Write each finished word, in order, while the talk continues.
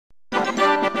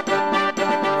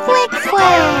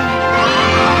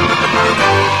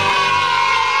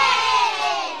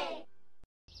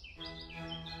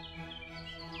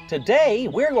Today,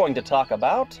 we're going to talk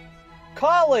about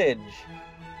college,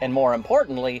 and more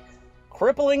importantly,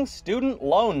 crippling student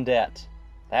loan debt.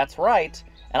 That's right,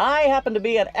 and I happen to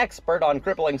be an expert on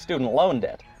crippling student loan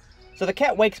debt. So the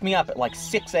cat wakes me up at like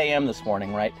 6 a.m. this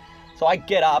morning, right? So I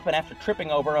get up, and after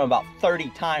tripping over him about 30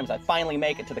 times, I finally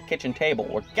make it to the kitchen table,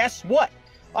 where guess what?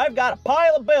 I've got a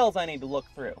pile of bills I need to look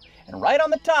through, and right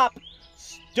on the top,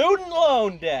 student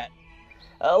loan debt.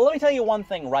 Let me tell you one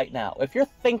thing right now. If you're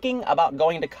thinking about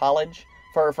going to college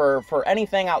for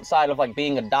anything outside of like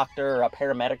being a doctor or a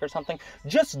paramedic or something,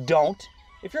 just don't.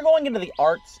 If you're going into the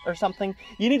arts or something,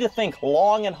 you need to think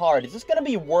long and hard. Is this going to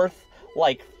be worth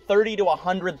like 30 to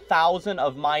 100,000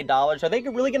 of my dollars? Are they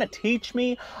really going to teach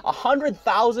me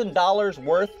 $100,000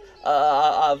 worth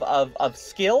of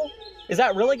skill? Is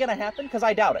that really going to happen? Because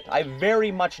I doubt it. I very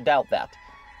much doubt that.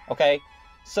 Okay?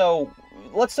 So,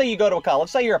 let's say you go to a college,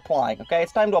 say you're applying, okay?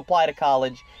 It's time to apply to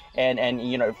college, and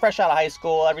you know, fresh out of high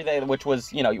school, everything, which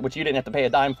was, you know, which you didn't have to pay a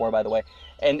dime for, by the way,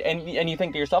 and you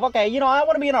think to yourself, okay, you know, I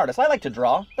want to be an artist, I like to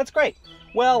draw, that's great.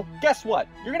 Well, guess what?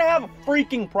 You're gonna have a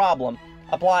freaking problem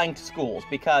applying to schools,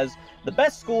 because the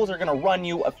best schools are gonna run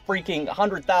you a freaking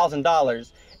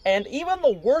 $100,000, and even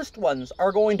the worst ones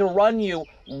are going to run you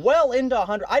well into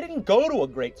 100. I didn't go to a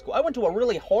great school. I went to a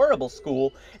really horrible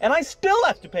school, and I still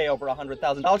have to pay over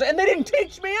 $100,000, and they didn't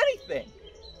teach me anything.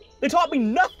 They taught me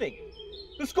nothing.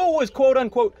 The school was, quote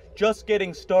unquote, just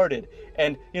getting started,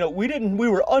 and you know, we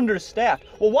were understaffed.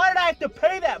 Well, why did I have to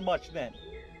pay that much then?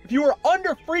 If you were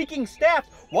under freaking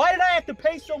staffed, why did I have to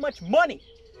pay so much money?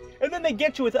 And then they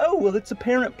get you with, oh, well, it's a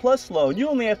Parent Plus loan. You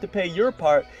only have to pay your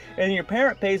part, and your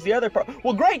parent pays the other part.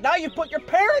 Well, great, now you've put your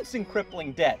parents in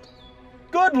crippling debt.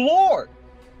 Good Lord.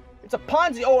 It's a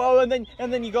Ponzi. Oh,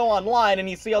 and then you go online and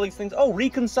you see all these things. Oh,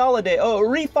 reconsolidate. Oh,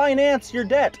 refinance your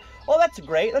debt. Oh, that's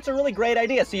great. That's a really great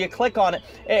idea. So you click on it,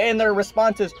 and their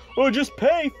response is, oh, just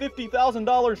pay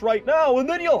 $50,000 right now, and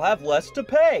then you'll have less to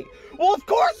pay. Well, of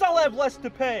course I'll have less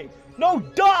to pay. No,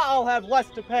 duh, I'll have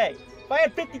less to pay. If I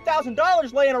had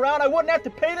 $50,000 laying around, I wouldn't have to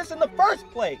pay this in the first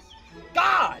place.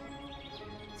 God!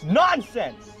 It's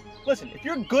nonsense. Listen, if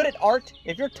you're good at art,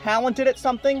 if you're talented at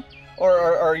something,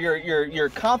 or you're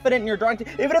confident in your drawing,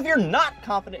 even if you're not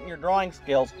confident in your drawing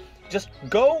skills, just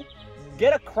go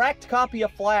get a cracked copy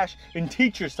of Flash and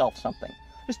teach yourself something.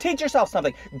 Just teach yourself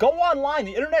something. Go online.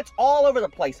 The internet's all over the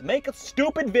place. Make a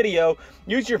stupid video.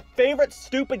 Use your favorite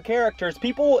stupid characters.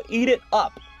 People will eat it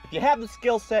up. If you have the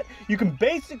skill set, you can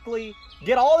basically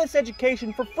get all this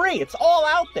education for free. It's all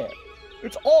out there.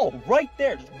 It's all right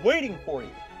there, just waiting for you.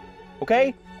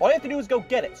 Okay? All you have to do is go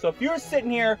get it. So if you're sitting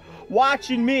here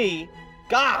watching me,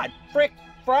 God, Frik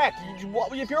Frak,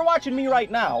 if you're watching me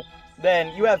right now,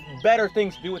 then you have better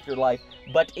things to do with your life.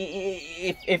 But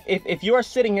if you are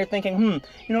sitting here thinking, you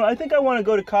know, I think I want to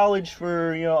go to college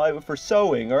for, you know, for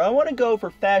sewing, or I want to go for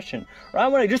fashion, or I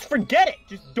want to, just forget it.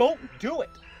 Just don't do it.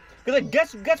 Because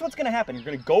guess what's going to happen? You're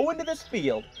going to go into this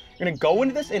field, you're going to go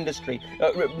into this industry,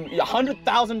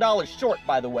 $100,000 short,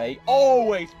 by the way,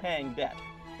 always paying debt.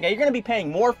 Yeah, you're going to be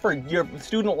paying more for your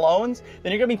student loans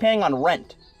than you're going to be paying on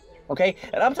rent, okay?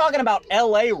 And I'm talking about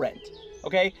LA rent,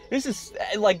 okay? This is,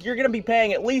 like, you're going to be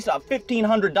paying at least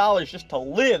 $1,500 just to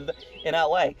live in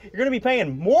LA. You're going to be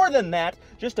paying more than that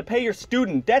just to pay your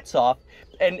student debts off.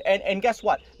 And guess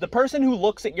what? The person who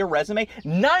looks at your resume,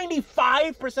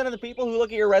 95% of the people who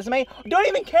look at your resume don't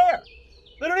even care.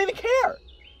 They don't even care.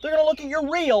 They're going to look at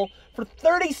your reel for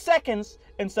 30 seconds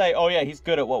and say, oh yeah, he's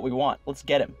good at what we want. Let's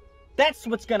get him. That's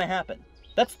what's going to happen.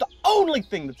 That's the only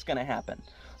thing that's going to happen.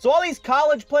 So all these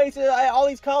college places, all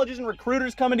these colleges and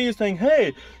recruiters coming to you saying,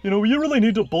 hey, you know, you really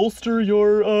need to bolster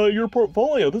your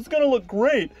portfolio. This is going to look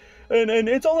great. And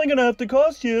it's only going to have to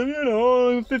cost you, you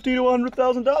know, $50,000 to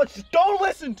 $100,000. Just don't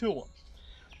listen to them.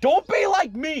 Don't be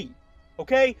like me,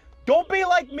 okay? Don't be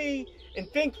like me and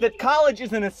think that college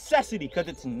is a necessity, because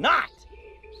it's not,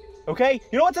 okay?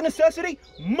 You know what's a necessity?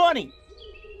 Money.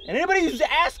 And anybody who's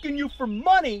asking you for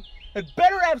money had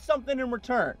better have something in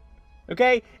return,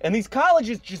 okay? And these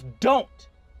colleges just don't.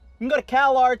 You can go to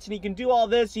Cal Arts and you can do all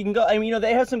this. You can go, I mean, you know,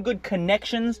 they have some good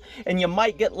connections and you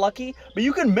might get lucky, but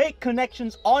you can make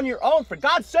connections on your own. For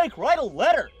God's sake, write a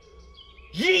letter.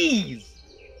 Jeez.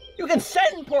 You can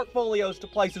send portfolios to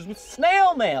places with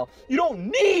snail mail. You don't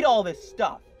need all this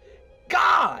stuff.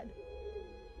 God.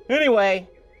 Anyway,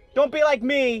 don't be like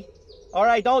me. All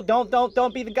right,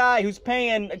 don't be the guy who's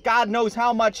paying God knows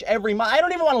how much every month. I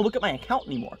don't even want to look at my account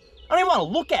anymore. I don't even want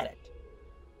to look at it.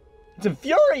 It's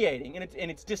infuriating, and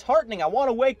it's disheartening. I want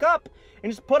to wake up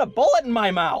and just put a bullet in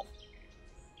my mouth.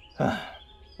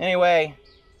 Anyway,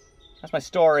 that's my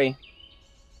story.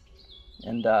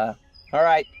 And, all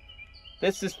right.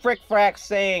 This is Frik Frak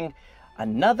saying,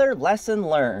 Another lesson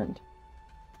learned.